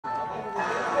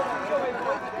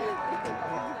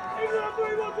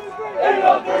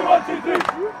England 3, 1, 2, 3.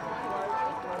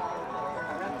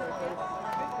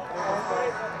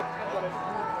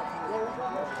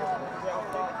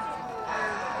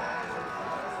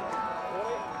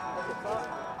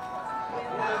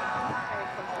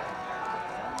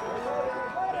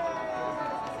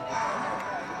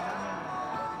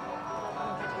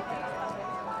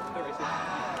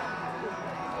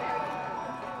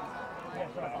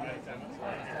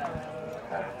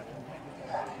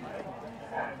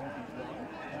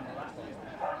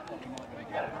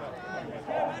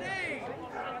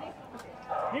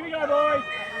 Here we go, boys.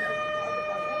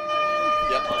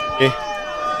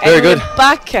 Yeah. Very good.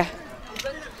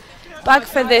 Back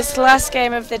for this last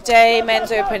game of the day,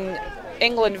 Men's Open,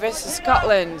 England versus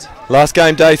Scotland. Last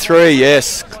game, day 3,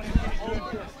 yes.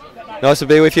 Nice to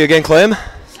be with you again, Clem.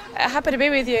 Happy to be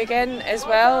with you again as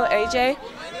well, AJ.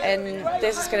 And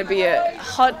this is going to be a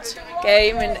hot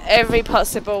game in every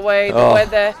possible way. The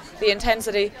weather, the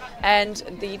intensity, and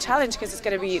the challenge, because it's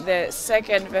going to be the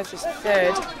second versus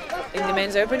third in the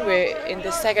Men's Open. We're in the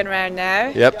second round now.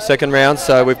 Yep, second round.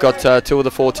 So we've got 2 of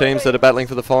the 4 teams that are battling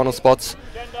for the final spots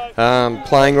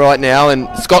playing right now.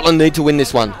 And Scotland need to win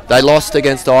this one. They lost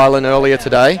against Ireland earlier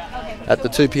today at the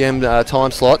 2 p.m. Time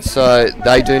slot, so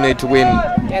they do need to win.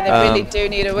 Yeah, they really do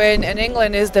need a win, and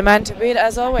England is the man to beat,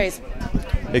 as always.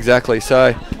 Exactly.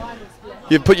 So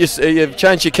you've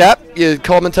changed your cap. You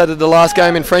commentated the last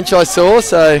game in French, I saw.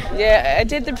 So yeah, I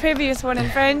did the previous one in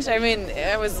French. I mean,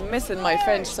 I was missing my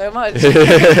French so much.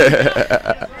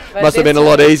 Must have been a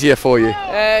lot easier for you.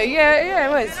 Yeah,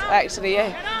 it was actually.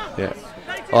 Yeah.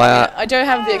 I don't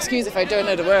have the excuse if I don't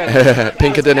know the word.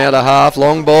 Pinkerton out of half,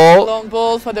 long ball. Long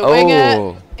ball for the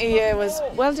winger. He was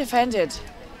well defended.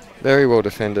 Very well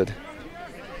defended.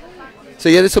 So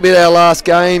yeah, this will be our last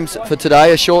games for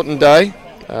today, a shortened day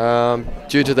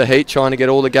due to the heat, trying to get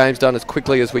all the games done as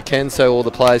quickly as we can so all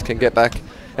the players can get back,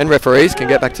 and referees can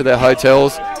get back to their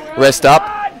hotels, rest up,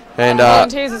 and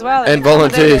volunteers as well. And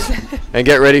volunteers, and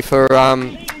get ready for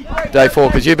day 4,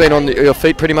 because you've been on your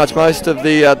feet pretty much most of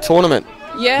the tournament.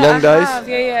 Yeah, long days.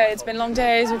 Yeah, it's been long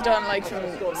days. We've done like from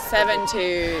 7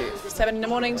 in the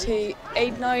morning to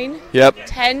 8, 9,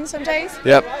 10 some days.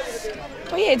 Yep.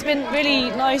 But yeah, it's been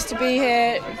really nice to be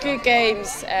here. Good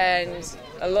games and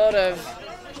a lot of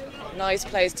nice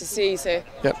plays to see. So.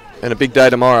 Yep. And a big day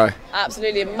tomorrow.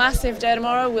 Absolutely, a massive day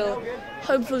tomorrow. We'll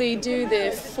hopefully do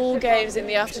the 4 games in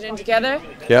the afternoon together.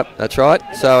 Yep, that's right.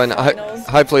 So and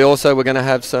hopefully also we're going to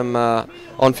have some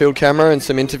on-field camera and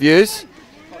some interviews.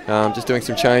 Just doing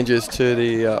some changes to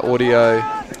the audio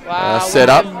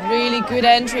setup. Really good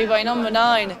entry by number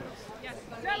 9.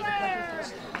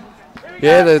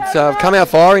 Yeah, they've come out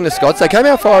firing, the Scots. They came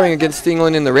out firing against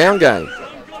England in the round game,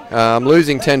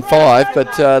 losing 10-5,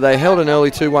 but they held an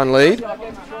early 2-1 lead.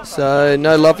 So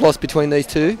no love lost between these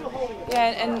two.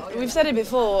 Yeah, and we've said it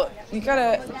before, you've got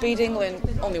to beat England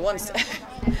only once.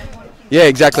 Yeah,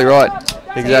 exactly right.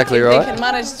 Exactly so right. They can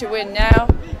manage to win now.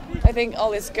 I think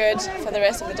all is good for the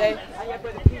rest of the day.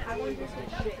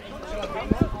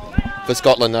 For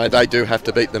Scotland, though, they do have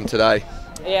to beat them today.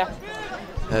 Yeah.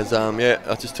 As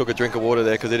I just took a drink of water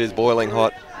there because it is boiling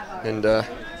hot, and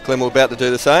Clem will about to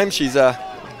do the same. She's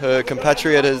her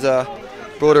compatriot has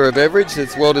brought her a beverage.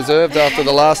 It's well deserved after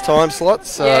the last time slot.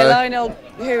 So. Yeah, Lionel,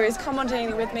 who is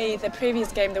commentating with me the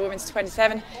previous game, the women's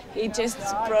 27, he just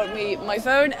brought me my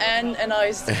phone and a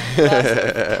nice glass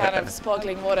of kind of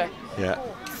sparkling water. Yeah.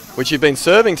 Which you've been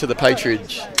serving to the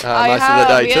patronage most of the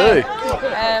day too.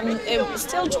 It was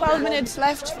still 12 minutes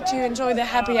left to enjoy the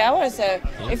happy hour, so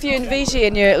if you're in Vichy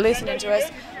and you're listening to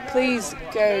us, please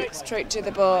go straight to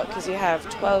the bar because you have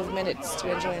 12 minutes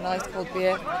to enjoy a nice cold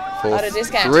beer at a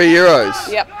discount. €3.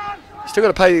 Yep. Still got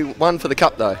to pay 1 for the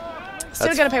cup though.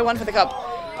 Still got to pay 1 for the cup.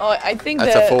 Oh, I think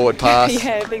that's a forward pass.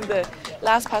 Yeah, I think the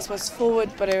last pass was forward,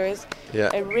 but it was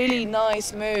a really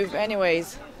nice move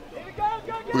anyways.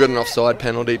 We got an offside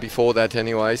penalty before that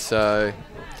anyway, so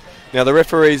now the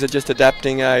referees are just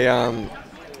adapting a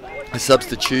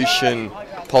substitution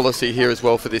policy here as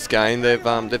well for this game. They've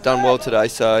done well today,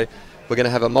 so we're going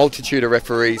to have a multitude of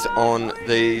referees on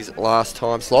these last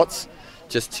time slots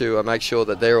just to make sure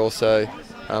that they're also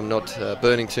not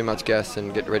burning too much gas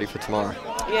and get ready for tomorrow.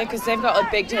 Yeah, because they've got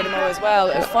a big day tomorrow as well.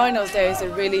 A finals day is a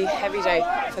really heavy day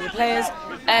for the players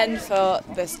and for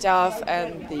the staff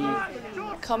and the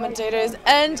commentators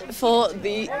and for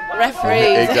the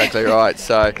referees. Exactly right.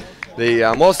 So the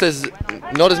whilst there's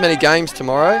not as many games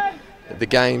tomorrow, the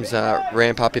games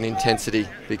ramp up in intensity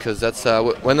because that's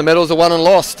when the medals are won and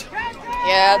lost.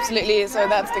 Yeah, absolutely. So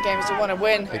that's the games you want to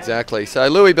win. Exactly. So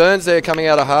Louis Burns there coming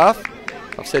out of half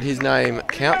I've said his name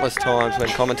countless times when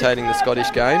commentating the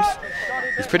Scottish games.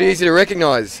 He's pretty easy to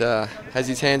recognise, has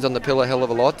his hands on the pill a hell of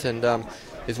a lot, and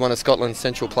is one of Scotland's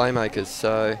central playmakers.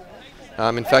 So,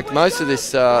 in fact, most of this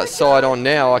side on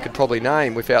now I could probably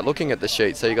name without looking at the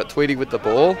sheet. So you've got Tweedy with the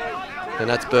ball, and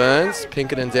that's Burns.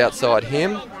 Pinkerton's outside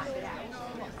him.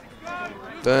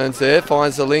 Burns there,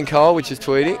 finds the link hole, which is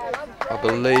Tweedy. I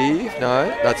believe, no,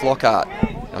 that's Lockhart.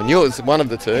 I knew it was one of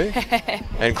the two.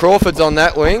 And Crawford's on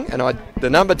that wing, and the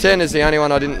number 10 is the only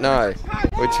one I didn't know,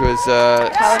 which was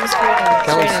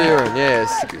Callum Sheeran,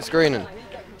 yes, Screening.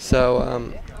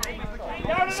 So,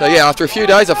 so yeah, after a few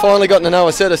days, I've finally gotten to know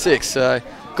a set of 6. So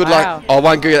good luck. I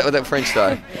won't get with that French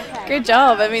though. Good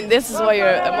job. I mean, this is why you're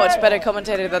a much better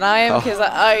commentator than I am, because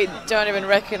I don't even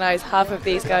recognise half of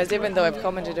these guys, even though I've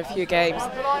commented a few games.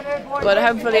 But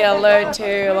hopefully I'll learn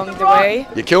too along the way.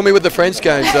 You kill me with the French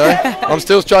games though. I'm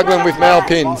still struggling with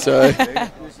Malpin, so.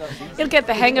 You'll get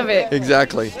the hang of it.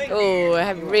 Exactly. Oh, I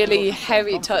have really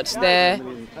heavy touch there.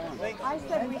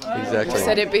 Exactly. I've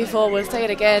said it before, we'll say it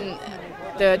again.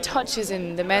 The touches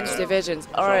in the men's divisions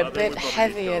are a bit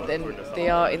heavier than they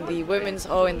are in the women's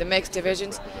or in the mixed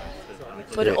divisions.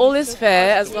 But all is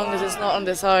fair as long as it's not on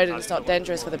the side and it's not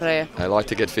dangerous for the player. They like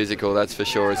to get physical, that's for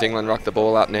sure, as England ruck the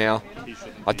ball up now.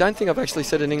 I don't think I've actually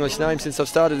said an English name since I've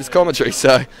started this commentary,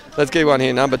 so let's get one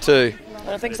here, number 2. I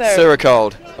don't think so. Sarah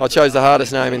Cold. I chose the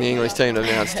hardest name in the English team to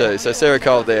announce too. So Sarah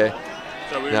Cold there.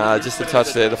 No, just a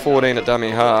touch there. The 14 at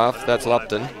dummy half, that's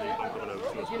Lupton.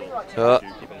 No,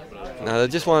 they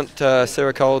just want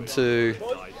Sarah Cold to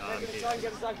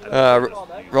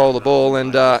roll the ball,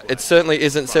 and it certainly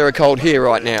isn't Sarah Cold here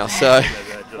right now, so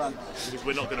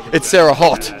it's Sarah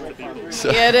Hot. So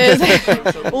yeah, it is.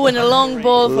 Oh, and a long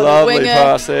ball for lovely the winger.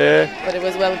 Pass there. But it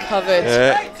was well covered.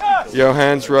 Yeah.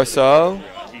 Johannes Rossel,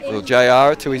 little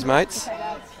JR to his mates.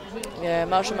 Yeah,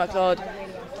 Marshall McLeod.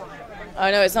 I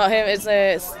know it's not him, it's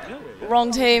a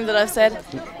wrong team that I've said.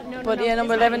 But yeah,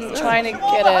 number 11 trying to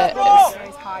get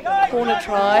a corner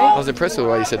try. I was impressed with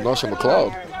the way you said Marshall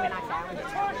McLeod.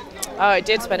 Oh, I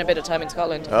did spend a bit of time in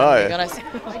Scotland. Oh, yeah. To be honest.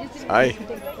 Hey,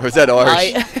 was that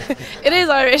Irish? It is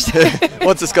Irish.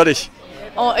 What's the Scottish?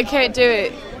 Oh, I can't do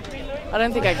it. I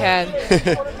don't think I can.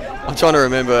 I'm trying to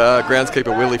remember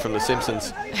groundskeeper Willie from The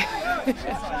Simpsons.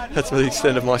 That's the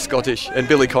extent of my Scottish. And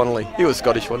Billy Connolly. He was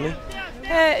Scottish, wasn't he?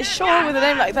 Sure, with a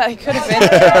name like that, he could have been.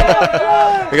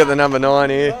 We got the number 9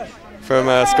 here from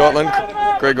Scotland,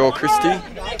 Gregor Christie,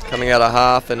 coming out of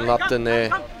half, and Lupton there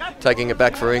taking it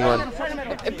back for England.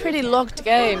 A pretty locked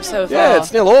game so far. Yeah,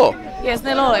 it's 0-0. Yeah, it's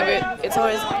 0-0. It's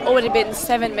already been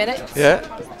 7 minutes. Yeah,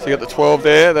 so you got the 12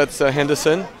 there, that's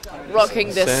Henderson. Rocking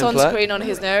the Sandflat. sunscreen on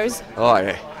his nose. Oh,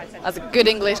 yeah. That's a good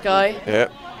English guy. Yeah,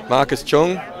 Marcus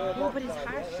Chung.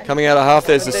 Coming out of half,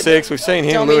 there's the 6. We've seen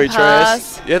him, dummy Louis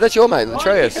pass. Treyas. Yeah, that's your mate,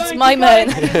 Treyas. It's my man.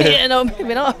 Yeah, no,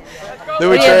 maybe not.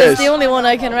 Louis Yeah, Treyas. that's the only one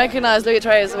I can recognise, Louis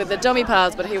Treyas, with the dummy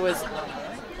pass, but he was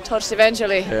touched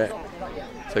eventually. Yeah.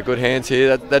 So good hands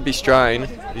here. That'd be Strain.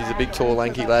 He's a big, tall,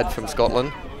 lanky lad from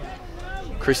Scotland.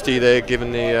 Christie there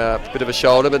giving the bit of a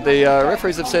shoulder, but the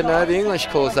referees have said no, the English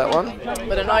calls that one.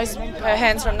 But a nice pair of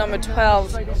hands from number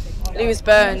 12, Lewis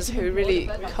Burns, who really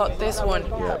caught this one.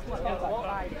 Yeah.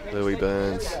 Louis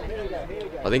Burns.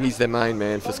 I think he's their main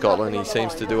man for Scotland. He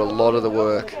seems to do a lot of the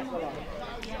work.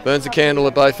 Burns a candle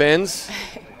at both ends,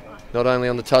 not only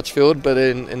on the touch field, but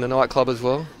in the nightclub as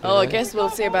well. Oh, I guess we'll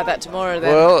see about that tomorrow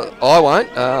then. Well, I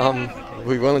won't.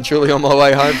 We're well and truly on my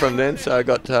way home from then, so I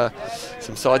got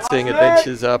some sightseeing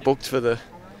adventures booked for the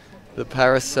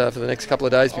Paris for the next couple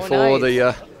of days before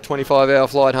the 25-hour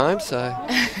flight home. So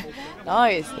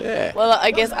nice. Yeah. Well,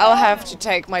 I guess I'll have to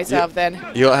take myself then.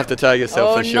 You'll have to take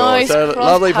yourself for sure. Nice So cross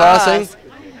lovely pass. passing.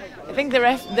 I think the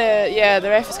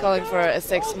ref is calling for a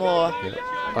 6 more. Yeah.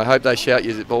 I hope they shout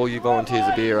you all you volunteers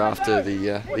a beer after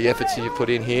the efforts you put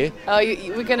in here. Oh,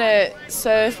 we're gonna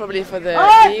serve probably for the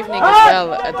evening as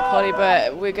well at the party,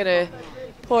 but we're gonna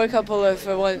pour a couple of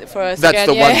for us. That's again,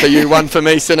 the one for you, one for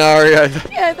me scenario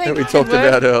Yeah, I think that we it talked could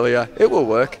work. about earlier. It will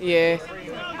work. Yeah,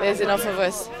 there's enough of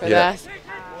us for Yeah. that.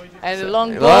 And a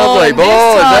long ball. Lovely and ball.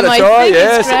 this Is that time a I try? think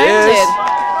Yes, it's it grounded. is.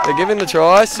 They're giving the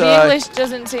try. So The English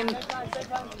doesn't seem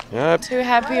Yep. too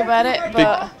happy about it,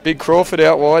 but Big Crawford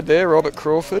out wide there, Robert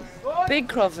Crawford. big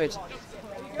Crawford.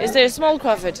 Is there a small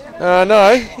Crawford?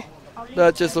 No,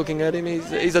 but just looking at him,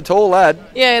 he's a tall lad.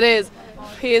 Yeah, it is.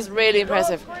 He is really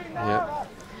impressive. Yeah.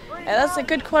 And that's a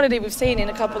good quality we've seen in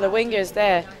a couple of wingers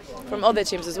there from other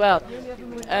teams as well.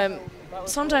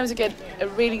 Sometimes you get a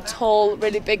really tall,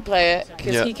 really big player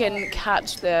because Yeah. he can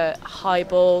catch the high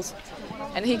balls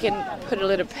and he can put a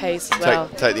little pace as well.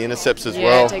 Take the intercepts as Yeah,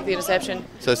 well. take the interception.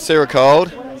 So Sarah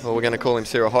Cold, or we're going to call him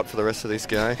Sarah Hot for the rest of this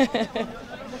game.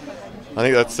 I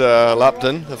think that's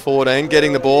Lupton, the 14,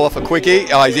 getting the ball off a quickie.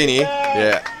 Oh, he's in here.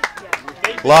 Yeah.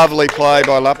 Lovely play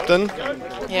by Lupton.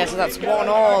 Yeah, so that's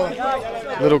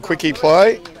 1-1. Little quickie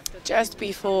play. Just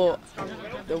before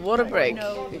the water break,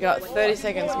 we got 30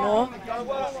 seconds more.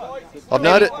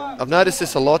 I've noticed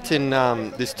this a lot in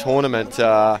this tournament.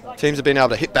 Teams have been able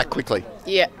to hit back quickly.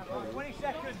 Yeah.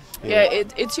 Yeah,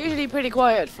 it's usually pretty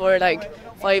quiet for like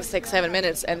 5, 6, 7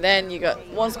 minutes, and then you got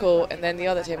one score, and then the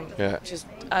other team just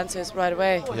answers right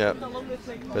away. Yeah.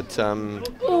 But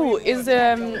oh,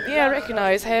 I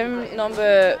recognise him,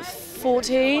 number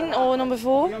 14 or number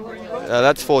 4?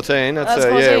 that's 14. That's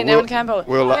 14. Evan Campbell.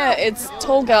 Yeah, it's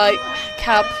tall guy,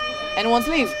 cap, and one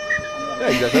sleeve. Yeah,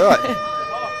 exactly right.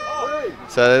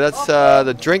 So that's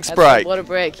the drinks break. Water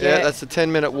break. Yeah, that's a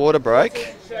 10-minute water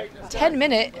break. 10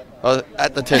 minute.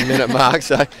 At the 10-minute mark,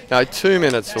 so no, 2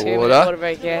 minutes for 2 water. minute water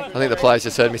break, yeah. I think the players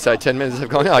just heard me say 10 minutes. They've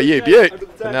gone, oh, you beaut.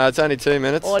 But no, it's only 2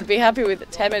 minutes. Well, I'd be happy with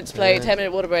 10 minutes play,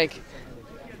 10-minute water break.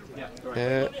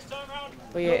 Yeah.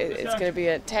 But yeah, it's going to be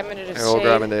a 10-minute of They're all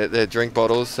grabbing their drink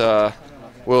bottles.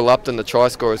 Will Lupton, the try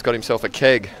scorer, has got himself a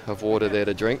keg of water there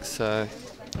to drink. So.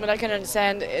 But I can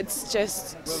understand, it's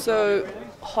just so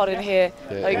hot in here.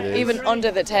 Yeah, like even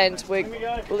under the tent, we're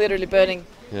literally burning.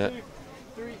 Yeah.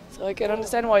 So I can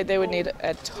understand why they would need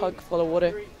a tug full of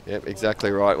water. Yep,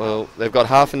 exactly right. Well, they've got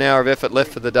half an hour of effort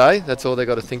left for the day. That's all they've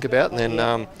got to think about. And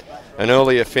then an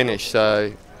earlier finish.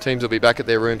 So teams will be back at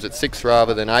their rooms at 6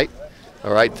 rather than 8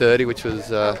 or 8:30, which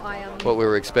was what we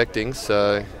were expecting.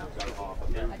 So,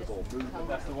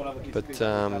 but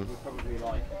so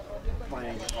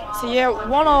yeah,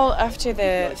 1-1 after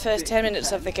the first 10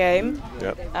 minutes of the game.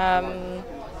 Yep.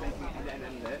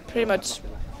 Pretty much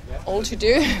all to do.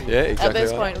 Yeah, exactly. At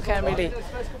this point, we can't really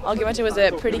argue much. It was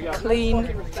a pretty clean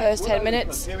first 10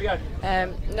 minutes. No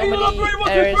many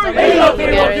errors, no many lovely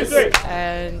errors,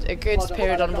 and a good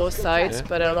spirit on both sides,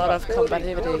 but a lot of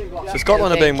combativity. So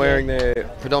Scotland have been wearing their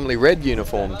predominantly red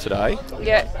uniform today.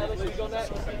 Yeah.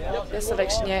 This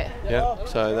selection, yeah. Yeah,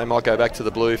 so they might go back to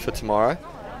the blue for tomorrow.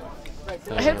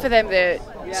 I hope for them they're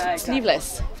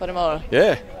sleeveless for tomorrow.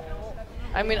 Yeah.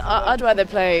 I mean, I'd rather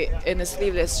play in a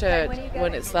sleeveless shirt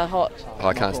when it's that hot.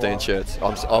 I can't stand shirts. We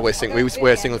wear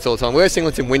singlets all the time. We wear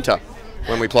singlets in winter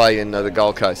when we play in the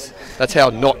Gold Coast. That's how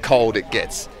not cold it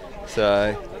gets.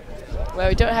 So. Well,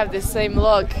 we don't have the same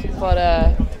look,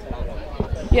 but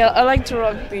yeah, I like to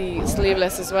rock the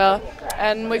sleeveless as well.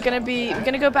 And we're gonna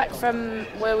go back from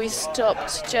where we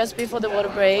stopped just before the water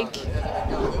break.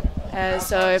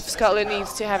 So if Scotland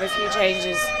needs to have a few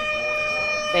changes,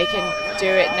 they can do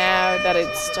it now that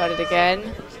it's started again.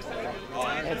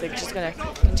 They're just going to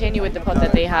continue with the putt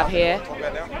that they have here.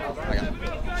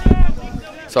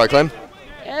 Sorry, Clem?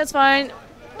 Yeah, that's fine.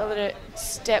 A little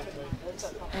step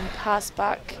and pass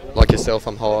back. Like yourself,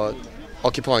 I'm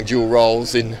occupying dual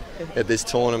roles at this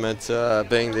tournament,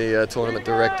 being the tournament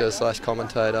director /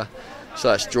 commentator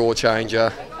 / draw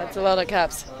changer. That's a lot of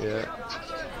caps. Yeah.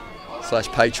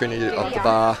 / patron of the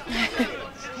bar.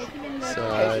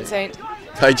 Patron saint.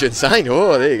 Patron saint.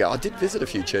 Oh, there you go. I did visit a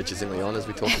few churches in Lyon, as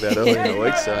we talked about earlier in the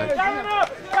week. So,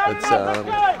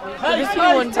 there's a few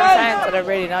ones in France that are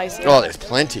really nice. Oh, there's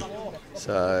plenty.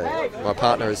 So my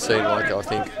partner has seen, like, I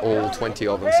think all 20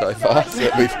 of them so far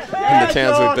that in the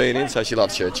towns we've been in. So she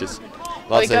loves churches.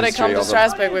 We've got to come to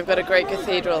Strasbourg. We've got a great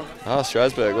cathedral. Oh,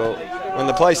 Strasbourg. Well, when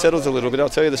the play settles a little bit, I'll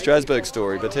tell you the Strasbourg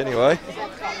story. But anyway,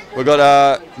 we've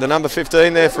got the number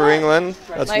 15 there for England.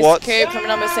 That's nice Watts. Nice coup from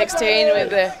number 16 with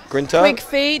the Grinter. Quick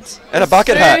feet. And a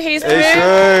bucket hat. He's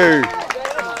through.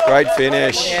 Great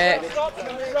finish. Yeah.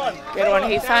 Good one.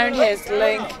 He found his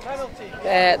link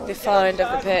at the far end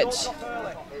of the pitch.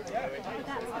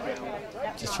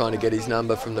 Just trying to get his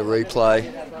number from the replay.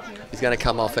 He's going to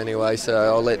come off anyway,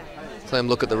 so I'll let Clem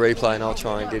look at the replay and I'll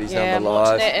try and get his number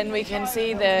live. Yeah, and we can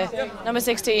see the number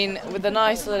 16 with a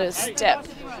nice little step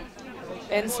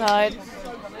inside.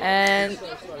 And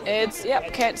it's,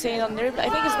 can't see it on the replay. I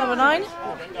think it's number 9?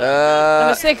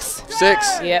 Number 6.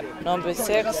 6. Yep, number 6.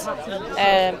 Is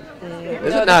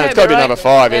it? No, it's got to be number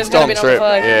 5. It's Dom Tripp.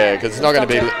 Yeah, because it's not going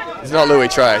to be, it's not Louis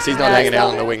Trace. He's not hanging out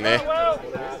on the wing there.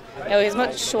 No, he's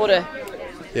much shorter.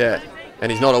 Yeah,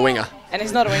 and he's not a winger. And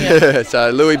he's not a winger. So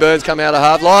Louis Burns come out of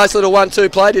half. Nice little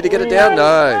 1-2 play. Did he get it down?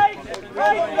 No.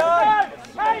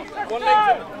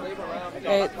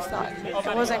 It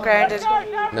wasn't grounded.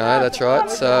 No, that's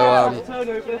right. So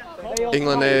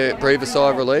England there breathe a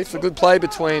sigh of relief. It's a good play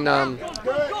between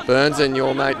Burns and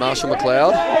your mate Marshall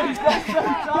McLeod.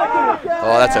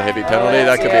 Oh, that's a heavy penalty.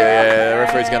 That could be, the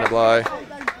referee's going to blow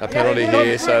a penalty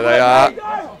here. So they are.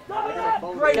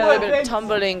 Got a little bit of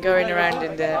tumbling going around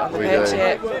on the pitch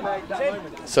here.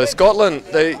 So Scotland,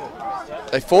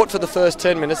 they fought for the first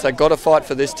 10 minutes. They got to fight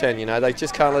for this 10. You know, they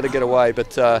just can't let it get away.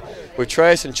 But with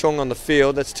Trace and Chung on the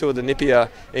field, that's two of the nippier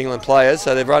England players.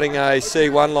 So they're running a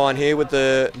C1 line here with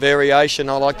the variation.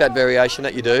 I like that variation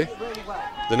that you do.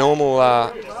 The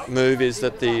normal move is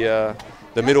that the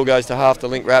middle goes to half, the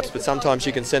link wraps, but sometimes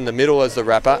you can send the middle as the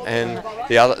wrapper and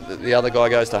the other guy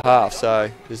goes to half.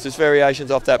 So there's just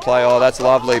variations off that play. Oh, that's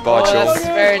lovely by Chung. That's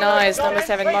very nice. Number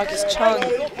 7, Marcus Chung.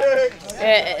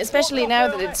 Especially now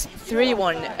that it's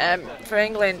 3-1 for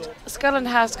England, Scotland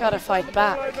has got to fight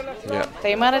back. Yeah.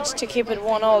 They managed to keep it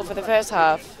 1-1 for the first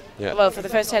half. Yeah. Well, for the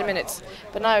first 10 minutes.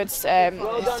 But now it's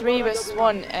 3 versus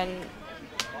 1, and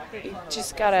you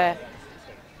just got to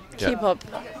keep up.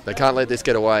 They can't let this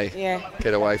get away. Yeah.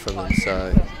 Get away from them.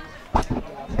 So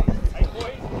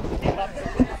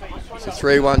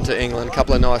 3-1 to England. A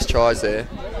couple of nice tries there.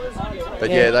 But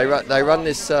yeah, they run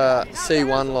this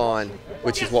C1 line,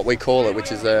 which is what we call it,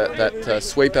 which is that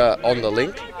sweeper on the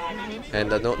link.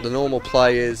 And the normal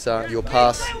play is you'll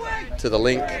pass to the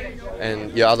link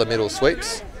and your other middle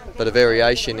sweeps. But a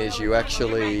variation is you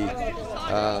actually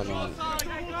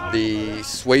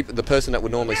the person that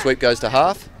would normally sweep goes to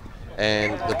half,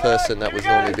 and the person that would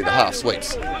normally be the half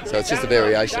sweeps. So it's just a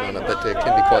variation on it, but it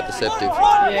can be quite deceptive.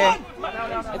 Yeah,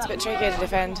 it's a bit tricky to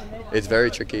defend. It's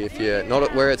very tricky if you're not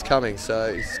at where it's coming.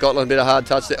 So Scotland, a bit of hard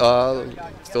touch there. Oh,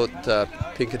 thought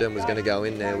Pinkerton was going to go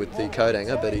in there with the coat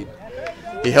hanger, but he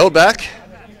held back.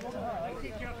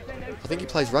 I think he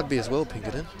plays rugby as well,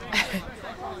 Pinkerton.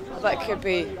 That could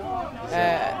be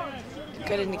a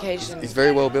good indication. He's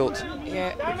very well built.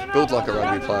 Yeah. Built like a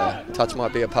rugby player. Touch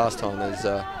might be a pastime. There's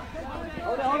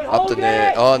Upton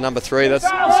there. Oh, number 3. That's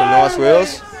some nice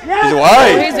wheels. He's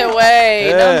away. He's away.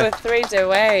 Yeah. Number 3's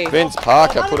away. Vince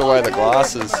Parker put away the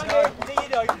glasses.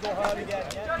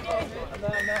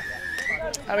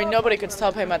 I mean, nobody could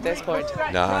stop him at this point.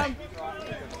 No.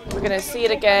 We're going to see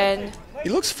it again. He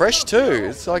looks fresh too.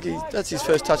 It's like that's his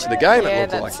first touch of the game. Yeah,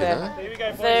 it looked like, you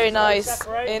know. Very nice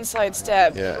inside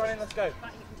step. Yeah.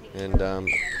 And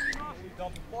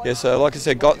yeah, so like I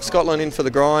said, got Scotland in for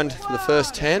the grind for the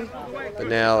first 10, but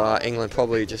now England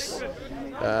probably just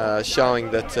showing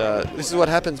that this is what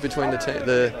happens between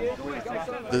the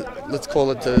let's call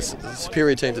it the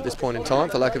superior teams at this point in time,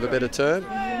 for lack of a better term.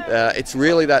 It's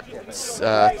really that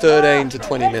 13 to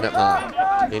 20 minute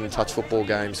mark in touch football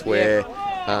games where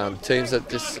teams that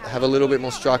just have a little bit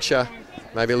more structure,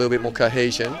 maybe a little bit more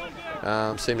cohesion,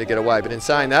 seem to get away. But in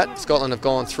saying that, Scotland have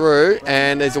gone through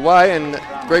and there's away, and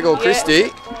Gregor Christie.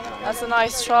 That's a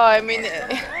nice try. I mean,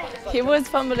 he was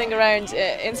fumbling around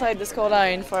inside the score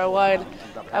line for a while.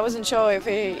 I wasn't sure if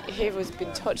he was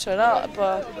being touched or not,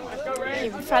 but he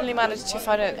finally managed to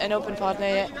find an open partner.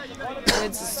 And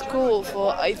it's a score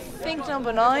for, I think,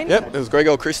 number 9. Yep, it was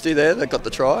Gregor Christie there that got the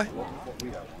try.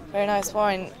 Very nice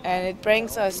one, and it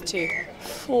brings us to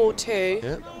 4-2.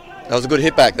 Yeah, that was a good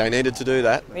hit back. They needed to do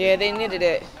that. Yeah, they needed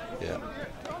it. Yeah.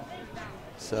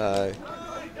 So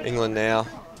England now.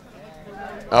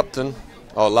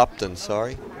 Lupton,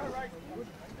 sorry.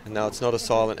 And no, it's not a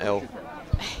silent L.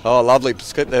 Oh, lovely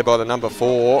skip there by the number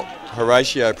 4,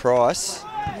 Horatio Price.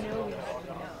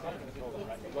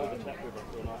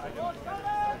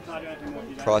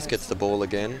 Price gets the ball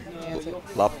again. Yeah,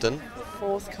 Lupton.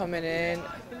 4th coming in.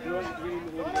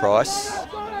 Price.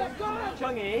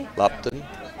 Lupton.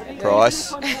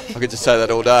 Price. I could just say that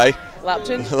all day.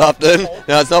 Lupton. Lupton.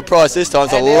 No, it's not Price this time.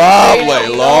 It's a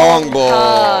lovely long ball.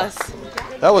 Pass.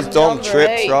 That was Dom Number Tripp.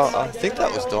 8. I think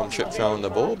that was Dom Tripp throwing the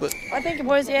ball, but I think it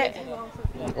was, yeah.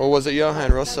 or was it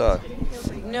Johan Rosso?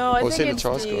 No, I Or was think he the it's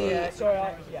try the.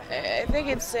 scorer? I think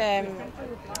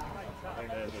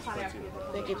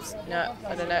it's. No,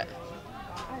 I don't know.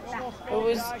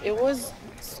 It was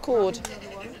scored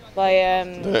by.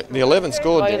 The 11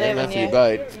 scored by there, 11, Matthew yeah.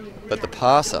 Bate, but the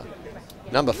passer,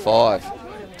 number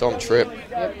 5, Dom Tripp.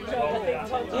 Yep.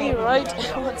 Yeah, you're right.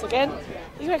 Once again,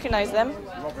 you recognise them.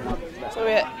 So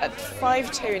we're at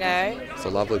 5-2 now. It's a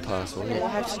lovely pass, wasn't We'll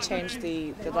it? have to change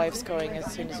the live scoring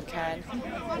as soon as we can.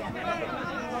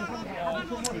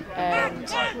 And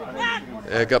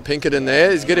Got Pinkerton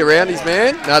there. He's getting around his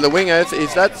man. No, the winger.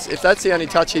 If that's the only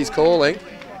touch he's calling.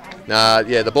 Nah,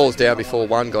 yeah, the ball's down before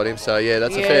 1 got him. So yeah,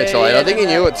 that's a fair try. And I think he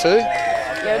knew it too.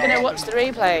 Yeah, we're going to watch the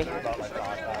replay.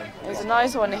 It was a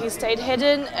nice one. He stayed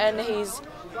hidden and he's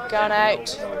gone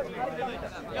out.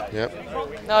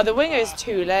 Yep. No, the winger is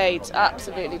too late.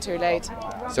 Absolutely too late.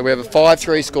 So we have a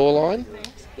 5-3 scoreline.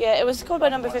 Yeah, it was scored by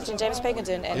number 15, James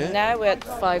Pinkerton, and now we're at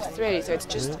 5-3. So it's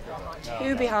just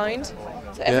 2 behind.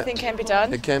 So everything can be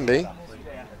done. It can be.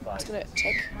 Just going to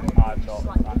check.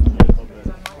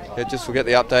 Yeah, just we'll get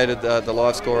the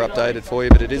live score updated for you,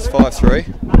 but it is 5-3.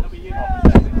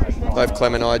 both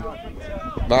Clem and I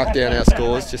mark down our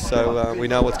scores just so we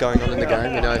know what's going on in the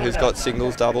game. We know who's got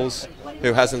singles, doubles,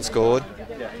 who hasn't scored,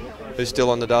 who's still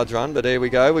on the duds run. But here we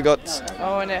go. We got step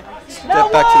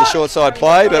back to the short side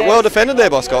play, but well defended there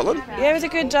by Scotland. Yeah, it was a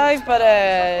good dive, but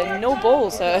no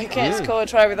ball, so you can't score a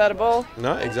try without a ball.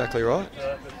 No, exactly right.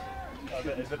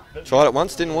 Tried it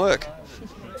once, didn't work.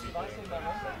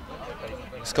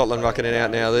 Scotland rucking it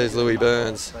out now. There's Louis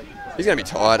Burns. He's going to be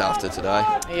tired after today.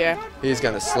 Yeah. He's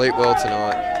going to sleep well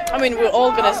tonight. I mean, we're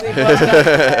all going to sleep well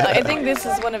tonight. I think this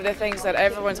is one of the things that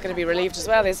everyone's going to be relieved as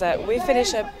well, is that we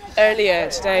finish up earlier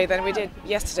today than we did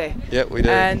yesterday. Yep, we do.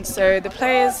 And so the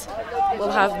players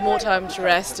will have more time to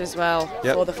rest as well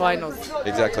for the finals.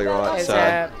 Exactly right.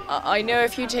 So I know a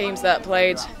few teams that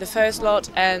played the first lot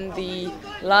and the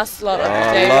last lot of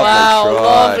the day. Lovely Wow, try.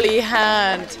 lovely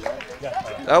hand.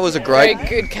 That was a Very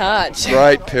good catch.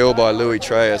 Great pill by Louis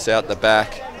Treyas out the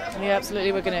back. Yeah,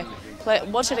 absolutely. We're going to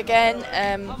watch it again.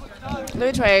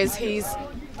 Louis Treyas, he's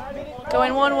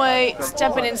going one way,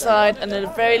 stepping inside, and then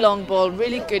a very long ball.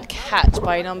 Really good catch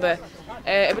by number,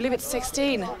 I believe it's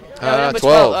 16. No, number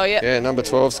 12. Oh, yeah. Yeah, number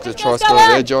 12's the try scorer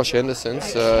there, Josh Henderson.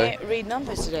 So I can't read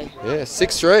numbers today. yeah,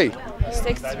 6-3.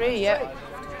 6-3, yeah.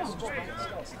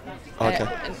 Okay.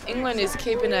 And England is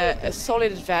keeping a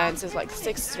solid advance. It's like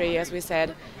 6-3, as we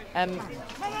said.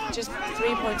 Just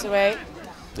 3 points away.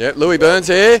 Yep, Louis Burns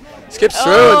here. Skips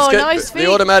through and nice the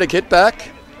automatic hit back.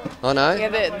 I know.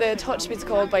 Yeah, the touch speed's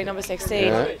called by number 16.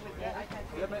 Yeah.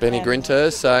 Benny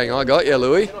Grinter saying, I got you,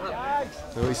 Louis.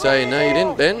 Louis saying, no, you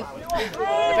didn't, Ben.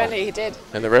 Apparently he did.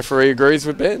 And the referee agrees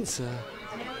with Ben. So.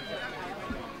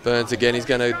 Burns again, he's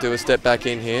going to do a step back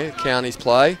in here. Count his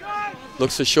play.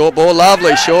 Looks a short ball,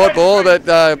 lovely short ball, but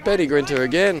Benny Grinter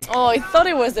again. Oh, I thought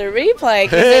it was a replay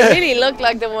because it really looked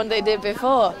like the one they did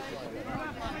before.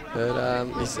 But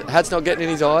his hat's not getting in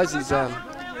his eyes. He's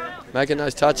making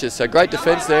those touches. So great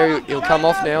defence there. He'll come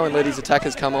off now and let his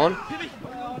attackers come on.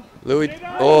 Louis,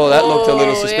 that looked a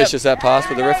little suspicious, that pass,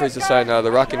 but the referees are saying no,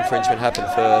 the ruck infringement happened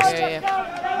first.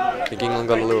 Yeah. I think England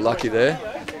got a little lucky there.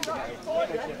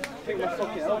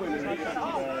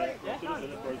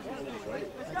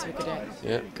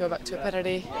 Yeah. Go back to a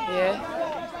penalty.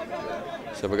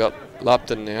 Yeah. So we've got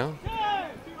Lupton now.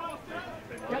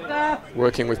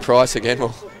 Working with Price again.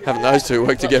 Well, haven't those two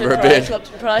worked together a bit?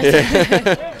 Lupton Price.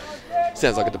 Yeah.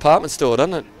 Sounds like a department store,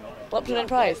 doesn't it? Lupton and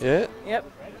Price. Yeah.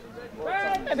 Yep.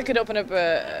 And they could open up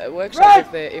a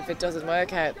workshop if it doesn't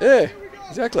work out. Yeah,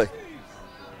 exactly.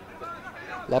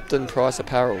 Lupton Price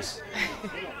Apparels.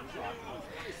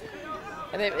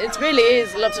 And it really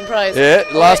is Lupton Price. Yeah,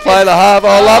 last play of the half.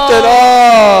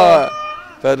 Lupton.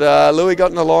 But Louis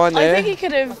got in the line there. I think he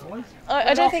could have.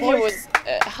 I don't think he was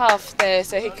half there,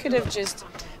 so he could have just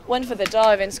went for the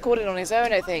dive and scored it on his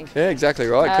own, I think. Yeah, exactly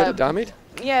right. Could have dummied.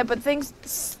 Yeah, but things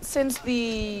since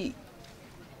the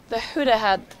Huda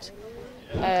had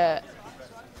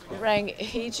rang,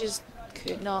 he just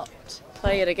could not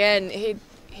play it again. He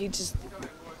just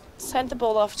sent the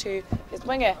ball off to his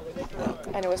winger,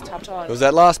 and it was tapped on. It was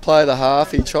that last play of the half.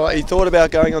 He thought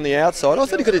about going on the outside. I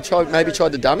thought he could have maybe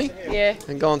tried to dummy. Yeah.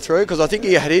 And gone through, because I think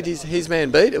he had his man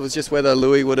beat. It was just whether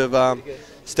Louis would have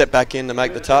stepped back in to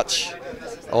make the touch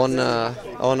on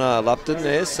Lupton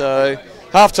there. So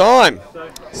half time,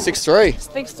 6-3.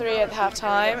 6-3 at half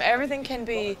time. Everything can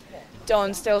be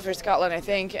done still for Scotland, I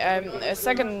think. A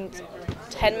second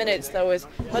 10 minutes though was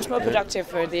much more productive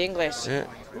for the English. Yeah.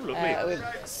 With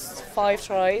 5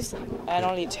 tries and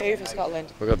only 2 for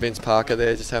Scotland. We've got Vince Parker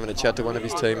there just having a chat to one of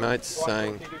his teammates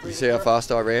saying, you see how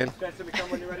fast I ran? Did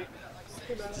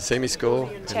you see me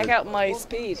score? Check out my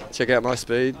speed. Check out my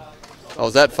speed. I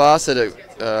was that fast that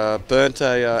it burnt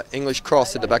a English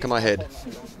cross in the back of my head.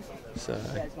 So,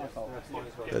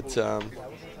 but,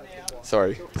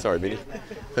 sorry Vinny.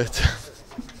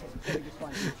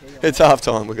 It's half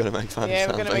time, we're going to make fun of something. Yeah,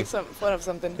 we're going to make fun of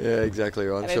something. Yeah, exactly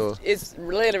right, I'm sure. It's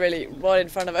literally right in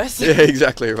front of us. Yeah,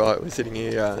 exactly right. We're sitting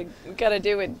here. So we've got to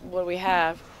do with what we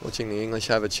have. Watching the English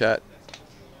have a chat.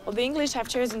 Well, the English have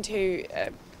chosen to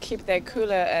keep their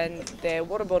cooler and their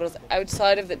water bottles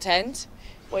outside of the tent,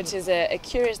 which is a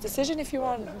curious decision if you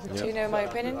want to know my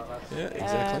opinion. Yeah,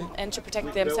 exactly. And to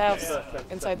protect themselves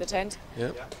inside the tent.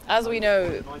 Yep. As we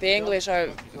know, the English are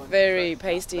very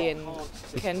pasty and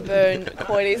can burn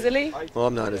quite easily. Well,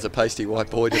 I'm known as a pasty white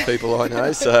boy to people I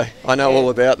know, so I know all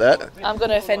about that. I'm going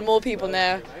to offend more people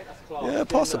now. Yeah,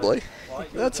 possibly.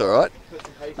 That's all right.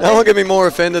 No one can be more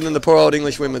offended than the poor old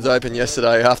English Women's Open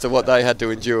yesterday after what they had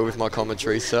to endure with my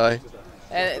commentary, so...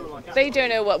 They don't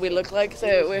know what we look like,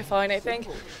 so we're fine, I think.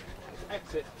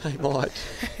 They might.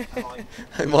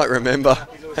 They might remember.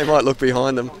 They might look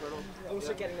behind them.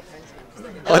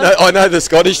 I know the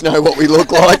Scottish know what we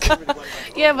look like.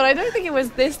 Yeah, but I don't think it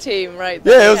was this team, right?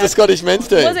 Yeah, it was the Scottish men's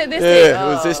team. Was it this team? Yeah, it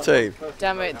was this team.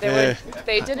 Damn it,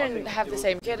 they didn't have the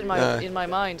same kid in my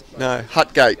mind. No,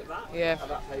 Hutgate. Yeah.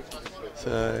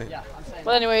 So.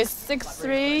 Well, anyways,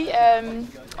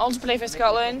 6-3. On to play for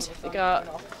Scotland. They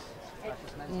got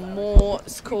more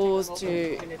scores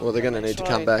to. Well, they're going to need to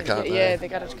come back, aren't they? Yeah, they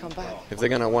got to come back. If they're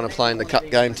going to want to play in the cup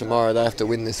game tomorrow, they have to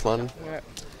win this one. Yeah.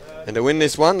 And to win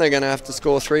this one, they're going to have to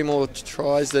score 3 more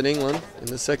tries than England in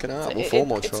the second half, or 4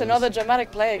 more tries. It's another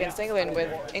dramatic play against England, with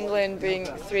England being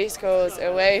 3 scores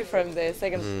away from the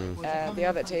second, the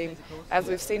other team, as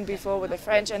we've seen before with the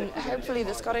French, and hopefully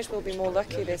the Scottish will be more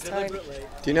lucky this time.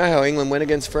 Do you know how England went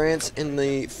against France in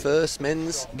the first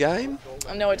men's game?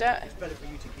 No, I don't.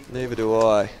 Neither do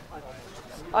I.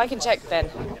 I can check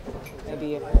then.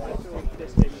 Maybe.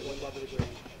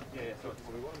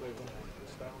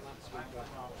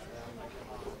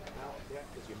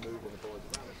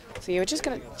 So you're just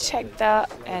going to check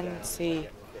that and see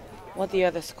what the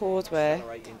other scores were.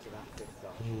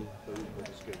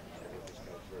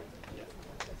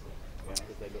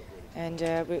 And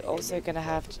we're also going to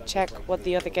have to check what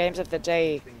the other games of the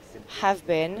day have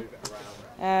been.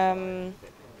 So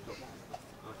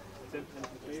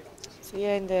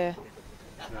yeah, in the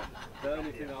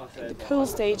pool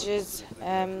stages,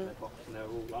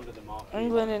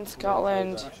 England and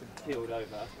Scotland.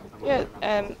 Yeah,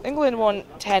 England won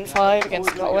 10-5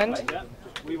 against Scotland.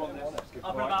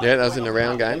 Yeah, that was in the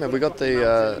round game. Have we got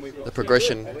the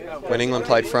progression when England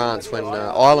played France, when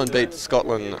Ireland beat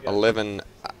Scotland 11-8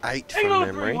 from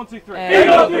memory. And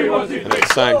at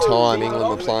the same time, England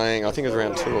were playing, I think it was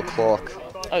around 2 o'clock.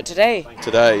 Oh, today?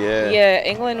 Today, yeah. Yeah,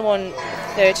 England won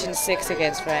 13-6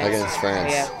 against France. Against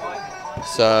France. Yeah.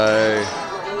 So,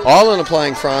 Ireland are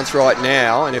playing France right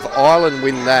now, and if Ireland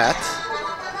win that,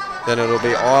 then it'll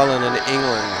be Ireland and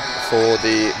England for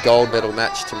the gold medal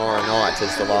match tomorrow night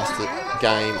as the last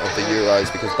game of the Euros,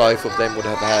 because both of them would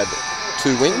have had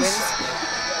 2 wins.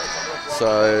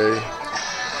 So,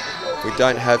 we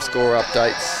don't have score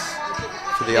updates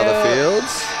for the other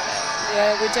fields.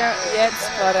 Yeah, we don't yet,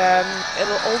 but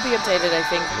it'll all be updated, I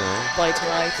think, by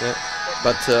tonight. Yeah.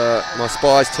 But my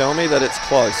spies tell me that it's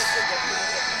close.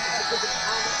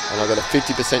 And I've got a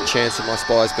 50% chance of my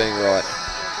spies being right.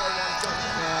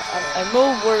 Yeah, I'm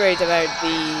more worried about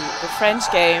the French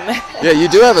game. Yeah, you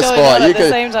do have a spy. At the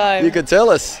same time. You could tell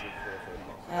us.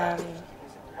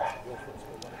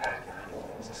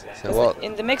 So what?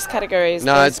 In the mixed categories,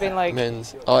 no, there's it's been like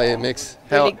men's. Oh yeah, mixed.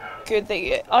 Really good.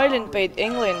 Ireland beat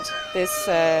England this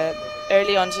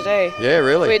early on today. Yeah,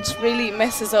 really. Which really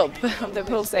messes up the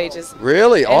pool stages.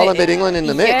 Really? And Ireland beat England in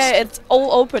the mixed? Yeah, it's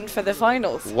all open for the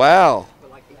finals. Wow.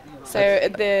 So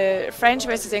the French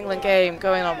versus England game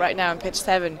going on right now in pitch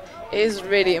 7 is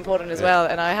really important as well,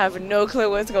 and I have no clue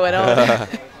what's going on.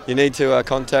 You need to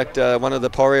contact one of the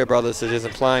Poirier brothers that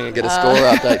isn't playing and get a score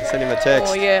update. Send him a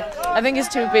text. Oh yeah, I think he's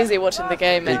too busy watching the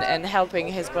game and helping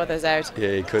his brothers out.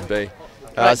 Yeah, he could be.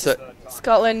 So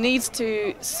Scotland needs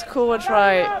to score a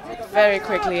try very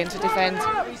quickly and to defend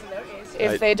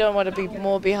if they don't want to be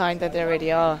more behind than they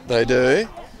already are. They do.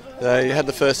 They had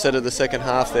the first set of the second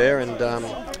half there, and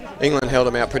England held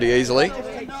them out pretty easily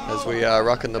as we are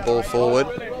rucking the ball forward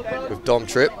with Dom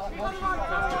Tripp.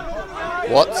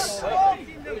 Watts.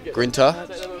 Grinter.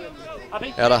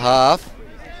 Out of half.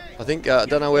 I think, I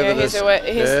don't know whether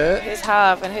his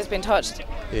half, and he's been touched.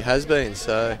 He has been,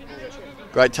 so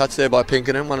great touch there by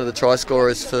Pinkerton, one of the try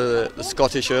scorers for the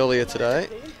Scottish earlier today.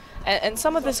 And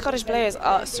some of the Scottish players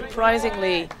are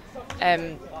surprisingly,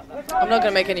 I'm not going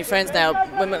to make any friends now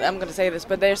when I'm going to say this,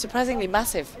 but they're surprisingly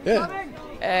massive. Yeah.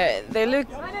 They look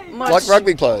much like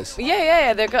rugby players.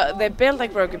 Yeah. They're built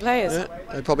like rugby players. Yeah,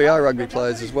 they probably are rugby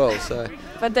players as well. So.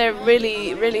 But they're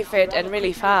really, really fit and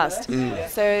really fast.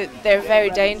 So they're very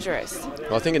dangerous.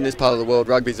 Well, I think in this part of the world,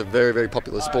 rugby's a very, very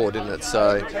popular sport, isn't it?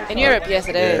 So in Europe, yes,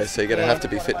 it is. Yeah, so you're going to have to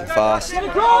be fit and fast,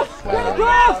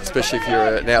 especially if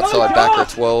you're an outside back or a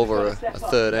 12 or a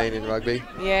 13 in rugby.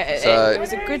 Yeah, it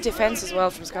was a good defence as well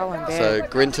from Scotland there. So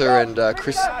Grinter and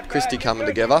Christie coming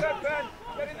together.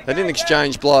 They didn't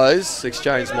exchange blows,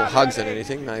 exchanged more hugs than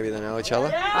anything. Maybe they know each other.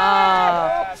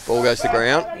 Ball goes to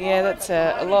ground. Yeah, that's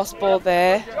a lost ball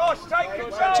there.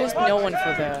 Just no one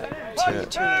for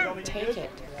to take it.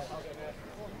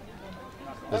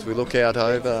 As we look out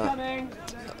over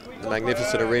the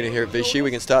magnificent arena here at Vichy, we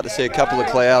can start to see a couple of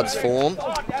clouds form.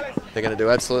 They're going to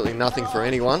do absolutely nothing for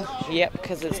anyone. Yep,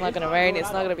 because it's not going to rain,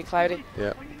 it's not going to be cloudy.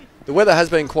 Yep. The weather has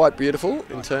been quite beautiful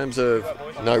in terms of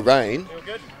no rain,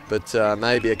 but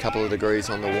maybe a couple of degrees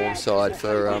on the warm side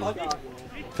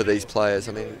for these players.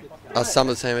 I mean, us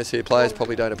Southern Hemisphere players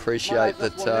probably don't appreciate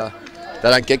that they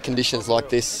don't get conditions like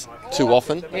this too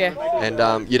often. Yeah.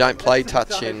 And you don't play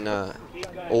touch in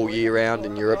all year round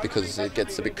in Europe because it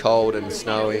gets a bit cold and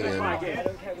snowing and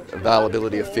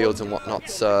availability of fields and whatnot.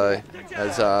 So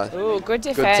as Ooh, good good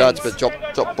defense. touch, but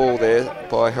drop ball there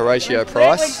by Horatio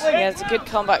Price. Yeah, it's a good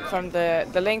comeback from the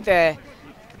link there.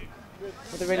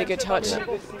 With a really good touch.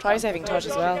 Try-saving touch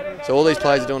as well. So all these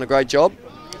players are doing a great job.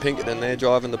 Pinkerton there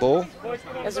driving the ball.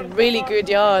 There's a really good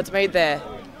yards made there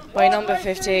by number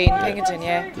 15, Pinkerton,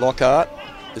 yeah. Lockhart.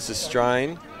 This is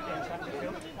Strain.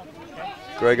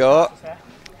 Gregor.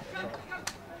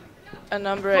 A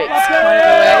number 8 kind of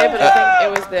away, but I think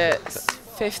it was the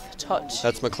 5th touch.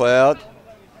 That's McLeod.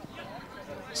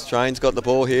 Strain's got the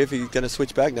ball here. If he's going to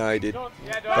switch back, no, he did.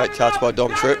 Great touch by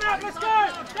Dom Tripp.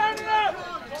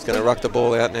 He's going to ruck the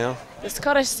ball out now. The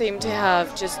Scottish seem to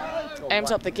have just amped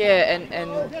up the gear and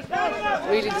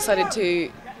really decided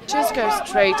to just go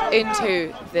straight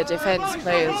into the defence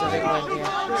players of England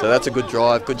here. So that's a good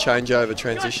drive, good changeover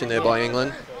transition there by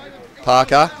England.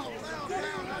 Parker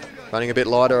running a bit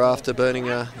lighter after burning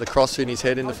the cross in his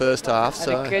head in the first half. And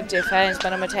So a good defence by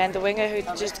number 10, the winger who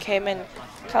just came in,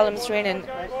 Callum Strainan,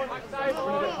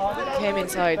 came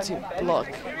inside to block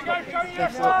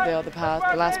the other pass,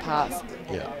 the last pass.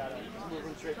 yeah.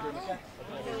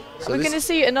 So We're this- going to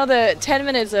see another 10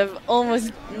 minutes of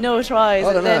almost no tries, I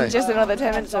don't and then know. just another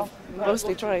 10 minutes of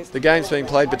mostly tries. The game's being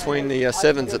played between the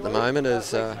sevens at the moment,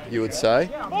 as you would say.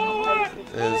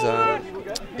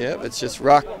 Yeah, it's just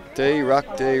ruck D,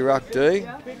 ruck D, ruck D.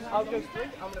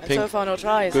 So far, no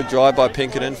tries. Good drive by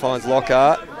Pinkerton, finds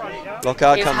Lockhart.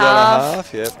 Lockhart His comes out of half.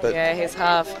 half, yeah, but Yeah, his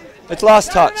half. it's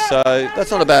last touch, so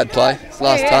that's not a bad play. It's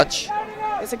last Yeah. touch.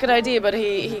 It's a good idea, but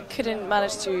he couldn't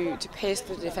manage to pace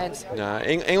the defence. No,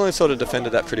 England sort of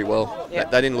defended that pretty well. Yeah.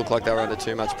 They didn't look like they were under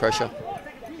too much pressure.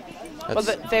 But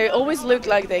That's- they always look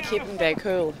like they're keeping their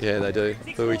cool. yeah, they do.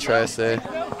 Louis Trace there.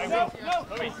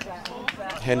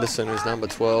 Henderson is number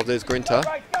 12. There's Grinter.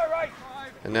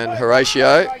 And then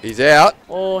Horatio, he's out.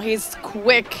 Oh, he's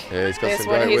quick. Yeah, he's got this some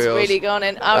one, great he's wheels. really gone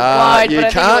and out wide. You but I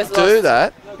think it can't was do lost.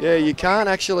 that. Yeah, you can't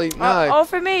actually, no. Oh,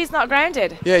 for me, he's not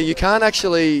grounded. Yeah, you can't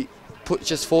actually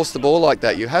just force the ball like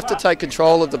that. You have to take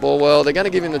control of the ball. Well, they're going to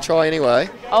give him the try anyway.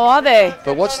 Oh, are they?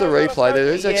 But watch the replay. There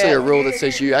is actually Yeah. a rule that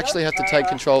says you actually have to take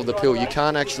control of the pill. You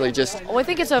can't actually just Oh, I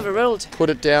think it's overruled, put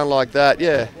it down like that.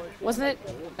 Yeah. wasn't it?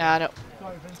 No.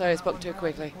 Sorry, I spoke too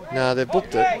quickly. No, they've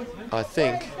booked it, I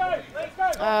think.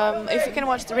 If you can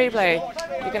watch the replay,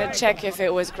 you're going to check if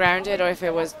it was grounded or if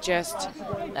it was just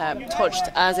touched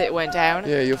as it went down.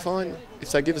 Yeah, you'll find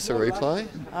if they give us a replay.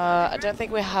 I don't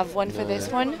think we have one for this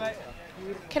one.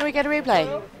 Can we get a replay?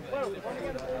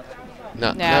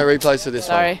 No, No. no replays for this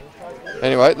Sorry. one.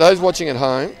 Anyway, those watching at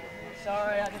home.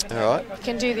 All right. You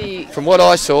can do the... From what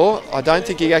I saw, I don't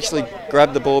think he actually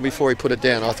grabbed the ball before he put it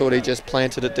down. I thought he just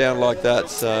planted it down like that.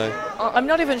 So I'm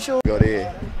not even sure. got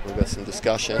here. We've got some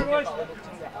discussion.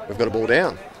 We've got a ball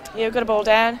down. Yeah, we've got a ball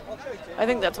down. I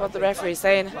think that's what the referee's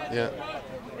saying. Yeah.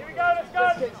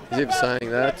 Is he saying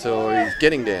that or he's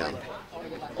getting down?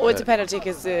 Oh, it's a penalty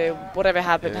because whatever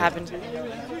happened, Yeah. happened.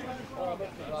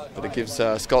 But it gives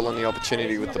Scotland the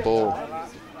opportunity with the ball.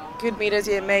 Good meters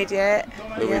you made, yeah.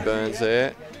 Louis Yeah. Burns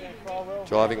there.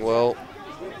 Driving well.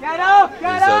 Get up! Is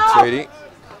Get up! Tweedy.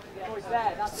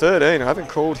 13, I haven't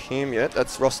called him yet.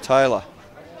 That's Ross Taylor.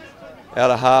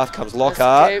 Out of half comes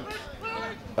Lockhart. Scoop.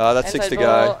 That's 6 to Inside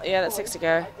go. ball. Yeah, that's 6 to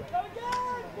go.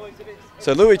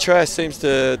 So Louis Trace seems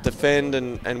to defend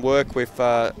and work with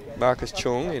Marcus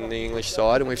Chung in the English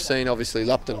side, and we've seen obviously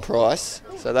Lupton Price.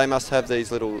 So they must have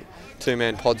these little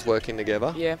two-man pods working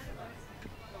together. Yeah.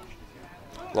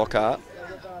 Lockhart.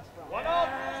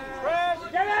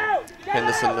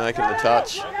 Henderson making the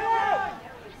touch.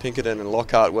 Pinkerton and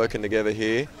Lockhart working together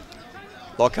here.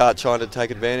 Lockhart trying to take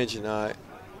advantage. No.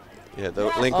 Yeah, the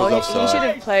link was He offside. should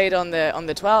have played on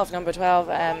the 12, number 12,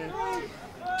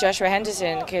 Joshua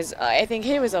Henderson, because I think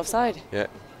he was offside. Yeah,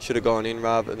 should have gone in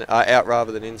rather than out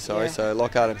rather than in. Sorry. Yeah. So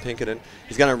Lockhart and Pinkerton.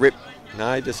 He's going to rip.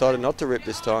 No, he decided not to rip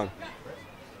this time.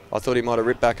 I thought he might have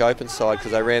ripped back open side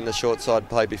because they ran the short side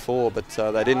play before, but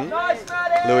they didn't.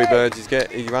 Louis Burns,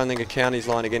 he's running a counties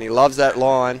line again. He loves that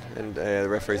line, and the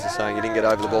referees are saying you didn't get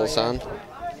over the ball, son.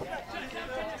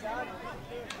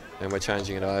 And we're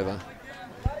changing it over.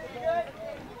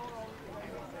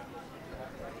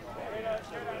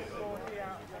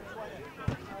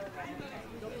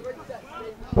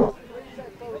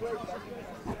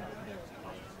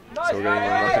 So we're getting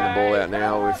knocking the ball out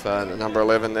now with the number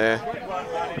 11 there.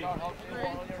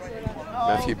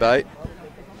 Matthew Bate.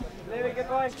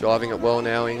 Driving it well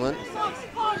now, England.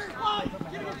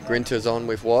 Grinter's on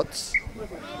with Watts.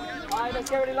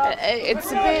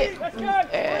 it's a bit.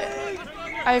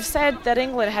 I've said that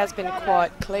England has been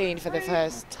quite clean for the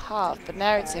first half, but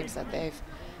now it seems that they've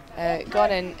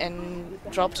gone in and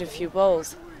dropped a few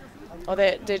balls. Or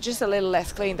they're just a little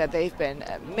less clean than they've been.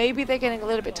 Maybe they're getting a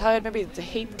little bit tired. Maybe the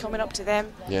heat coming up to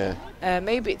them. Yeah.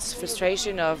 Maybe it's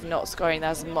frustration of not scoring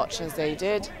as much as they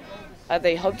did,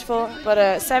 they hoped for. But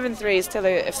 7-3 is still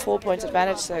a 4-point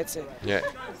advantage, so it's a... Yeah.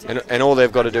 And all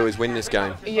they've got to do is win this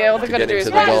game. Yeah, all they've got to do is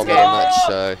win this game.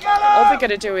 All they've got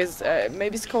to do is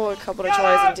maybe score a couple of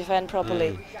tries and defend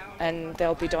properly, and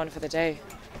they'll be done for the day.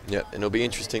 Yeah, and it'll be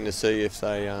interesting to see if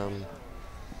they...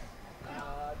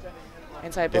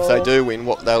 Inside ball. If they do win,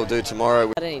 what they'll do tomorrow.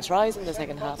 Had any tries in the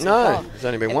second half? No, there's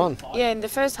only been one. Yeah, in the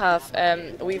first half,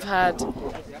 we've had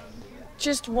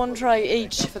just one try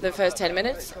each for the first 10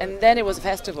 minutes, and then it was a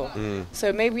festival.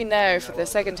 So maybe now for the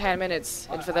second 10 minutes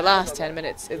and for the last 10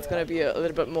 minutes, it's going to be a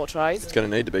little bit more tries. It's going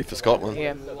to need to be for Scotland.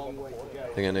 Yeah.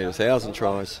 They're going to need 1,000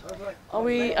 tries. Are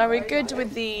we good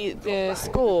with the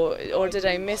score, or did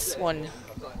I miss one?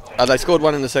 They scored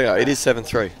one in the second half. It is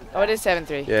 7-3. Oh, it is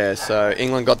 7-3. Yeah, so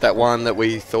England got that one that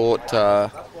we thought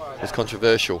was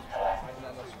controversial.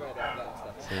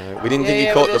 We didn't think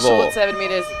he caught the ball. Short 7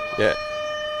 metres. Yeah.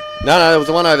 No, there was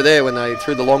the one over there when they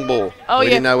threw the long ball. Oh, we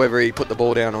didn't know whether he put the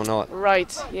ball down or not.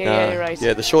 Right. Yeah, right.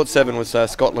 Yeah, the short 7 was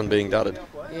Scotland being dudded.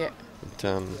 Yeah.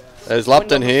 But, there's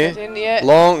Lupton here. Yeah.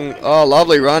 Long,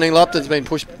 lovely running. Lupton's been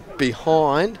pushed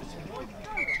behind.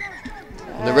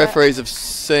 And the referees have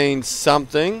seen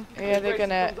something. Yeah, they're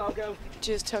gonna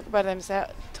just talk about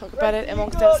it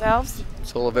amongst themselves.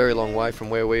 It's all a very long way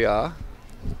from where we are.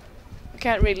 I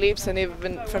can't read lips, and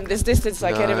even from this distance,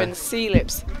 I can't even see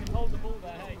lips.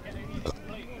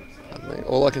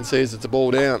 All I can see is it's a ball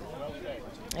down.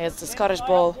 Yeah, it's the Scottish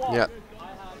ball. Yeah.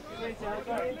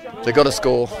 They've got to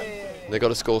score. They've got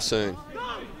to score soon.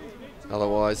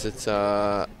 Otherwise, it's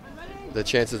the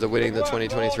chances of winning the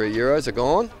 2023 Euros are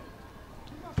gone.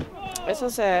 It's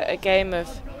also a game of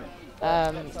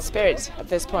spirit at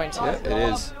this point. Yeah,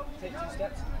 it is.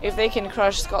 If they can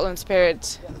crush Scotland's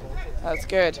spirit, that's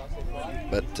good.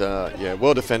 But, yeah,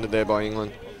 well defended there by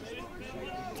England.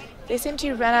 They seem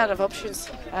to run out of options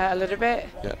a little bit.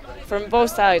 Yeah. From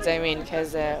both sides, I mean,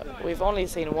 because we've only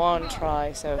seen one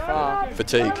try so far.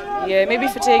 Fatigue. Yeah, maybe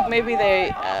fatigue. Maybe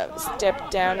they stepped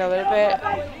down a little bit.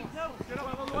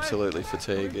 Absolutely,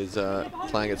 fatigue is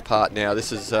playing its part now.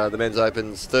 This is the Men's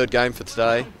Open's third game for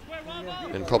today,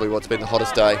 and probably what's been the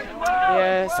hottest day.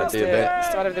 Yeah, since the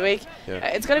start of the week. Yeah.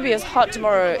 It's going to be as hot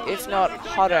tomorrow, if not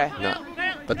hotter. No,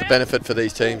 but the benefit for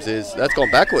these teams is that's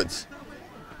gone backwards.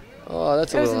 Oh,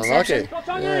 that's a little unlucky.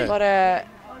 Yeah. But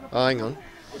oh, hang on.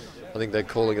 I think they're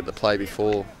calling it the play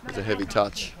before. It's a heavy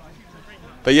touch.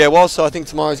 But yeah, whilst I think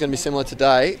tomorrow's going to be similar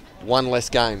today, one less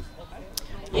game.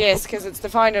 yes, because it's the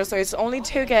final, so it's only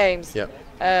 2 games. Yep.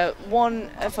 One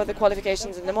for the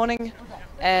qualifications in the morning,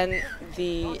 and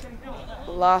the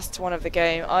last one of the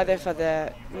game, either for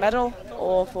the medal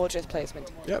or for just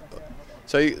placement. Yep.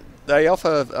 So they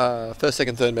offer first,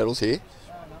 second, third medals here.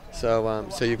 So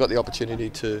so you've got the opportunity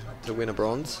to win a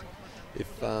bronze,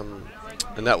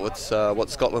 and that's what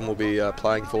Scotland will be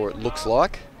playing for. It looks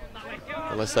like,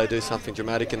 unless they do something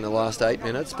dramatic in the last 8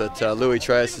 minutes. But Louis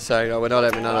Trace is saying, "Oh, we're not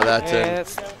having none of that." Yeah,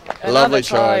 that's lovely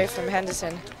try from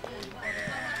Henderson.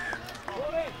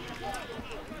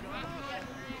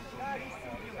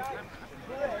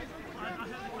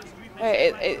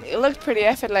 It looked pretty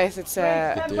effortless. It's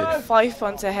 5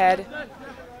 points ahead.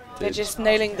 They're just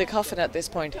nailing the coffin at this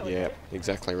point. Yeah,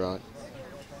 exactly right.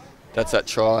 That's that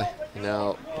try.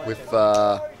 Now, with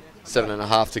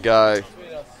 7.5 to go,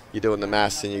 you're doing the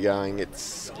maths and you're going,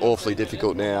 it's awfully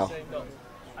difficult now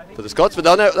for the Scots, but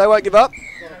they won't give up.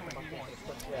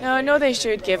 No, I know they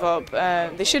should give up.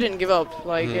 They shouldn't give up.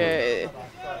 Like, they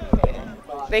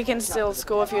can still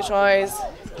score a few tries,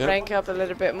 rank up a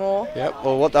little bit more. Yep.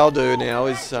 Well, what they'll do now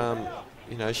is,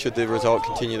 you know, should the result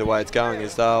continue the way it's going,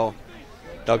 is they'll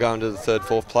go into the third,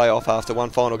 fourth playoff after one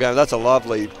final game. That's a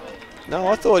lovely. No,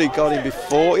 I thought he got him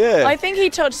before. Yeah. I think he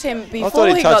touched him before. I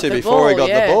thought he touched him before he got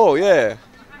the ball. Yeah.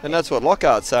 And that's what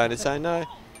Lockhart's saying. He's saying no.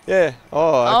 Yeah.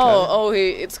 Oh.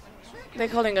 Okay. They're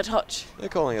calling a touch. They're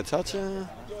calling a touch.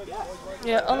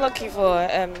 Yeah, unlucky for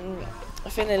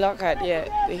Finlay Lockhart.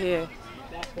 Yeah, here.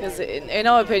 Because in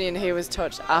our opinion, he was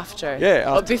touched after.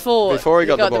 Yeah. Or before he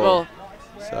got the ball.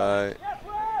 So.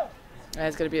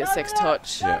 It's going to be a 6th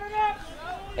touch. Yeah.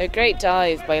 A great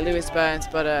dive by Lewis Burns,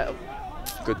 but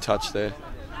good touch there.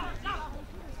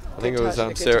 I think it was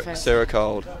Sarah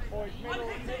Cold.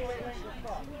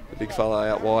 The big fella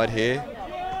out wide here.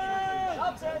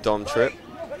 Dom Tripp.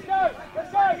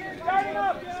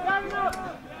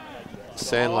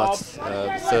 Sandlot's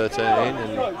 13,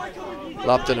 and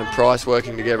Lupton and Price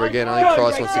working together again. I think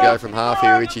Price wants to go from half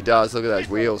here, which he does. Look at those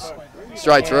wheels.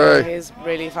 Straight through. He's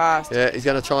really fast. Yeah, he's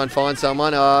going to try and find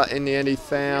someone. In the end, he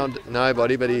found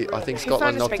nobody, but I think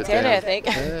Scotland knocked it down. I think.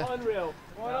 Yeah.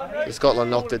 So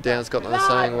Scotland knocked it down. Scotland was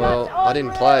saying, well, I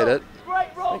didn't play at it.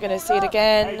 We're going to see it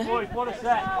again.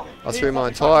 I threw my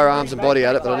entire arms and body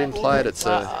at it, but I didn't play at it, so...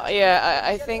 yeah,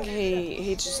 I think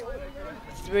he just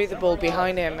threw the ball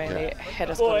behind him and it hit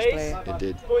a Scottish player. It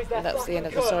did. And that's the end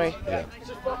of the story. Yeah.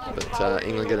 But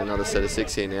England get another set of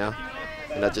 6 here now,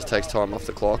 and that just takes time off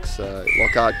the clock. So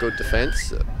Lockhart, good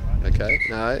defence. Okay,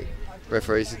 no.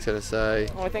 Referee's going to say...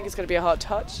 Oh, I think it's going to be a hot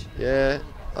touch. Yeah.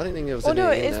 I didn't think there was no,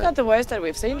 it's not the worst that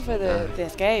we've seen for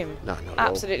this game. No, not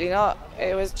absolutely not.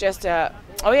 It was just... oh,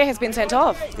 yeah, he's been sent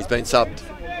off. He's been subbed.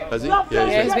 Has he?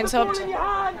 Yeah, he's been subbed.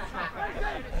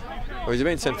 Well, he's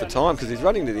been sent for time because he's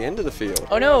running to the end of the field.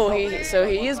 Oh, no, he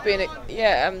is being...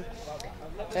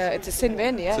 it's a sin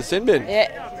bin, yeah. It's a sin bin?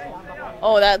 Yeah.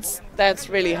 Oh, that's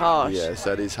really harsh. Yes,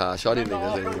 that is harsh. I didn't think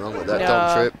there was anything wrong with that. No.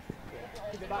 Dom trip.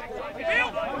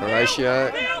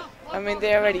 Horatio. I mean,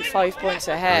 they're already 5 points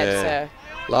ahead, so...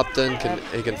 Lupton,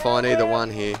 he can find either one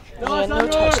here. Yeah, no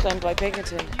touch then by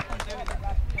Pinkerton.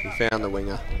 He found the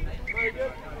winger.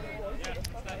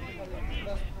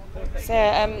 So,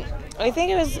 I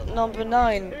think it was number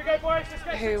 9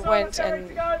 who went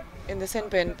in the sin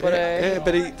bin, but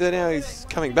but now he's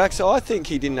coming back. So I think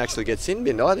he didn't actually get sin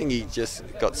binned. I think he just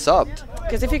got subbed.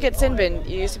 Because if you get sin binned,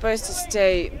 you're supposed to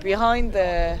stay behind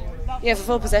the for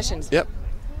full possessions. Yep.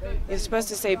 You're supposed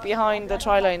to stay behind the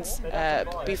try lines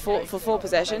for full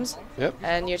possessions. Yep.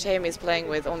 And your team is playing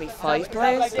with only 5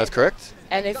 players. That's correct.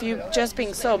 And if you're just being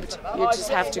subbed, you just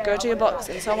have to go to your box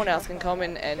and someone else can come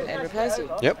in and replace you.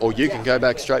 Yep, or you can go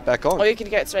straight back on. Or you can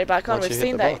get straight back on. We've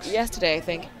seen that box. yesterday, I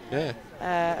think. Yeah.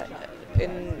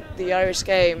 In the Irish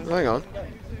game. Hang on.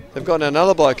 They've got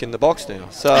another bloke in the box now.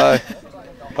 So, all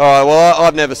right, well,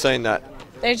 I've never seen that.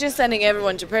 They're just sending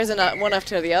everyone to prison one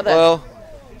after the other. Well,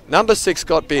 number 6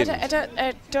 got binned. I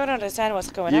don't understand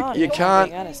what's going on. You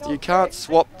can't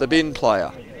swap the bin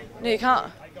player. No, you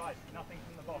can't.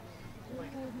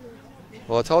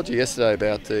 Well, I told you yesterday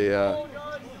about the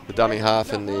dummy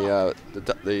half and the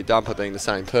dumper being the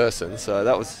same person. So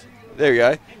that was there you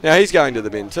go. Now he's going to the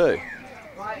bin too.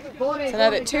 So now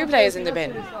there are 2 players in the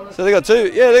bin. So they got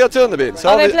 2. Yeah, they got 2 in the bin. So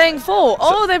are they playing 4?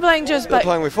 Oh, they're playing just. They're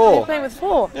playing with 4. They're playing with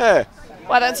 4. Yeah.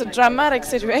 Wow, that's a dramatic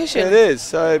situation. It is.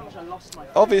 So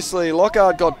obviously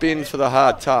Lockhart got binned for the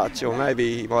hard touch, or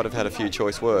maybe he might have had a few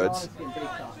choice words.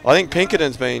 I think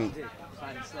Pinkerton's been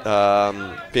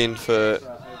binned for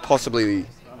possibly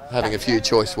having a few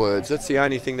choice words. That's the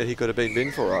only thing that he could have been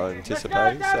binned for, I'm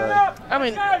anticipating. So I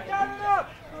mean,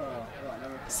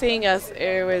 seeing as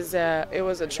it was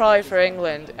a try for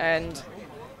England, and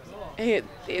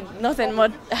nothing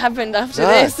much happened after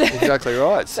this. Exactly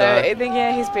right. So I think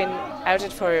he's been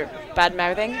outed for bad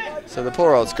mouthing. So the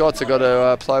poor old Scots have got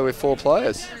to play with 4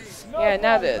 players. Yeah,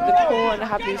 now the poor and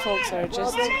happy folks are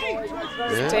just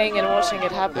staying and watching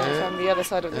it happen from the other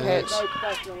side of the pitch.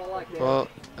 Well,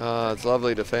 it's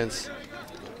lovely defence.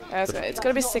 It's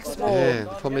going to be 6 more. Yeah, the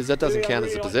problem is that doesn't count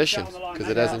as a possession because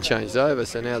it hasn't changed over,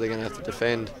 so now they're going to have to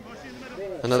defend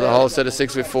another whole set of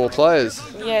 6 with 4 players.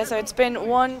 Yeah, so it's been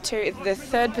 1, 2, the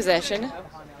 3rd possession.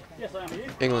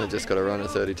 England have just got to run a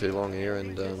 32 long here,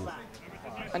 and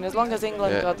as long as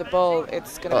England got the ball,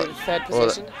 it's going to be the 3rd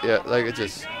possession. Well, they could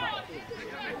just...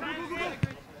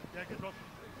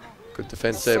 Good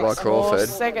defence there by Crawford.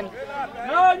 Second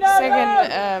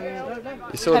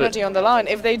penalty on the line.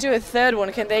 If they do a 3rd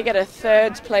one, can they get a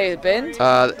 3rd player binned?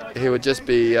 He would just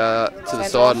be to the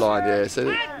sideline, yeah.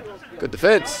 So good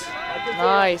defence.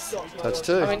 Nice. Touch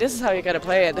 2. I mean, this is how you got to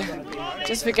play it.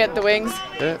 Just forget the wings.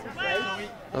 Yeah.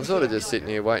 I'm sort of just sitting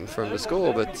here waiting for him to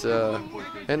score, but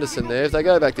Henderson there, if they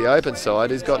go back the open side,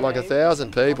 he's got like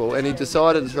 1,000 people, and he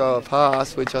decided to throw a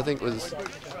pass, which I think was...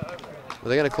 Well,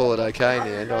 they're going to call it okay in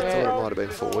the end. I thought it might have been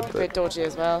forward. A bit dodgy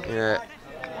as well. Yeah.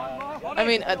 I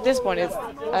mean, at this point, it's,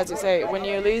 as you say, when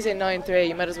you're losing 9-3,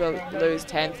 you might as well lose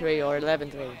 10-3 or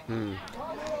 11-3.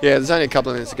 Yeah, there's only a couple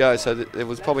of minutes to go, so it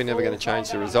was probably never going to change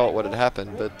the result, what had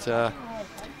happened. But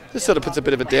this sort of puts a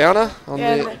bit of a downer on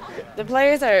the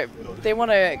players they want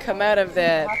to come out of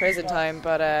the prison time,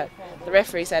 but the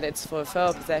referee said it's for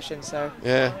full possession, so...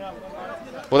 Yeah.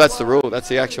 Well, that's the rule. That's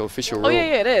the actual official rule. Oh,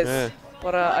 yeah, it is. Yeah.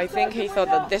 But I think he thought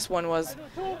that this one was...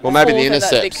 Well, maybe the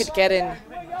intercepts. That they could get in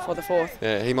for the 4th.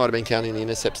 Yeah, he might have been counting the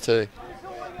intercepts too.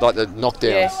 Like the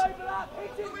knockdowns.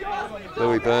 Yeah.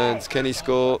 Louis Burns, can he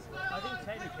score?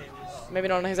 Maybe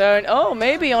not on his own. Oh,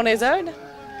 maybe on his own.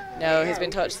 No, he's been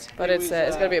touched, but it's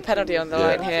going to be a penalty on the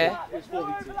line here.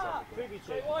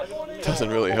 Doesn't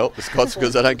really help the Scots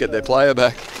because they don't get their player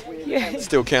back. Yeah. It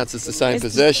still counts as the same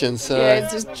possession. So yeah,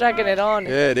 it's just dragging it on.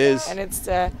 Yeah, it is. And it's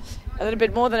a little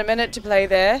bit more than a minute to play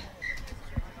there.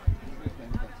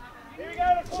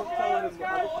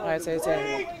 Right, so it's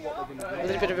a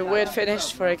little bit of a weird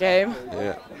finish for a game.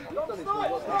 Yeah.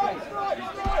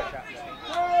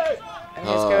 And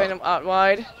he's going out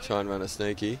wide. Try and run a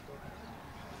sneaky.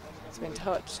 It's been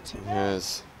touched.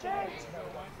 Yes.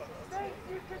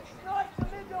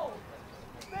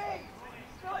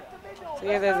 So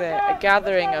yeah, there's a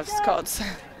gathering of Scots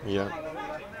Yeah.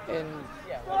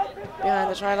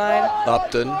 behind the try line.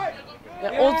 Upton.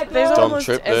 Yeah, there's Tom almost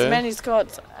Tripp as there. many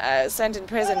Scots sent in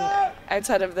prison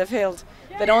outside of the field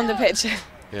than on the pitch.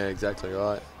 Yeah, exactly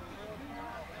right.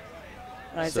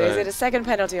 Right, so is it a second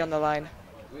penalty on the line?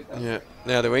 Yeah.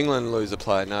 Now, do England lose a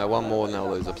player? No, one more and they'll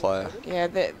lose a player. Yeah,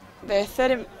 they're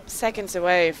 30 seconds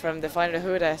away from the final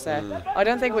hooter, so I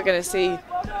don't think we're going to see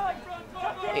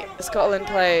Scotland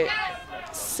play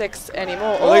 6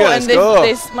 anymore. Well, and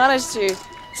they managed to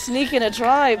sneak in a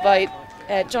try by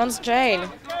John Strain.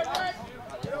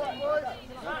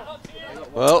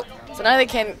 Well, so now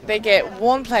they get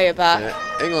one player back,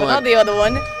 England but not the other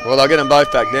one. Well, they'll get them both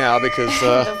back now because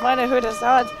the final hooter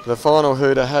starts. the final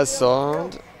hooter has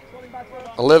signed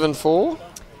 11-4.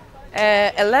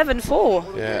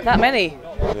 11-4. Yeah. That many.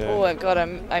 Yeah. Oh God,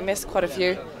 I missed quite a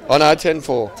few. Oh no,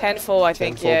 10-4. 10-4, I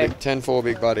think. 10-4 Yeah. 10-4,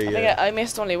 big buddy. I think I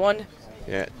missed only one.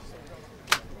 Yeah.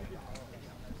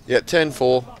 Yeah,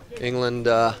 10-4. England.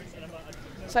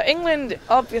 So England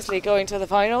obviously going to the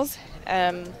finals.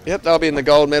 Yep, they'll be in the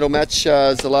gold medal match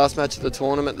as the last match of the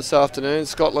tournament this afternoon.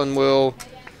 Scotland will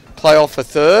play off for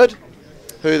third.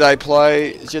 Who they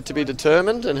play is yet to be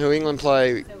determined, and who England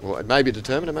play, well, it may be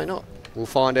determined, it may not. We'll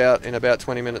find out in about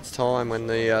 20 minutes' time when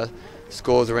the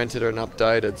scores are entered and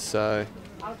updated. So,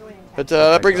 but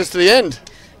that brings us to the end.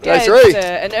 Day 3. It's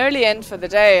an early end for the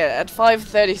day at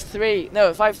 5:33.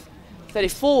 No,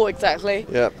 5:34 exactly.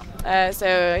 Yep. So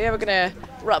yeah, we're gonna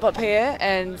wrap up here,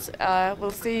 and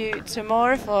we'll see you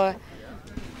tomorrow for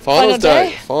Finals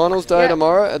day. day. Finals day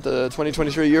tomorrow at the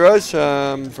 2023 Euros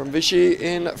from Vichy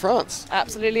in France.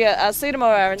 Absolutely. I'll see you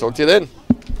tomorrow, Aaron. Talk to you then.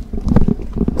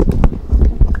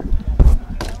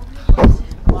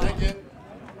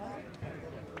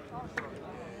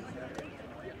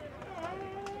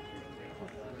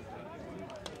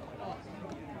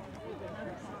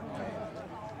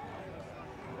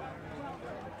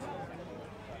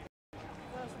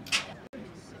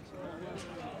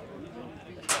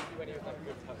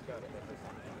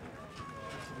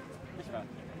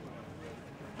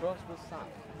 Ross was sacked.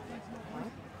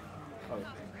 Oh.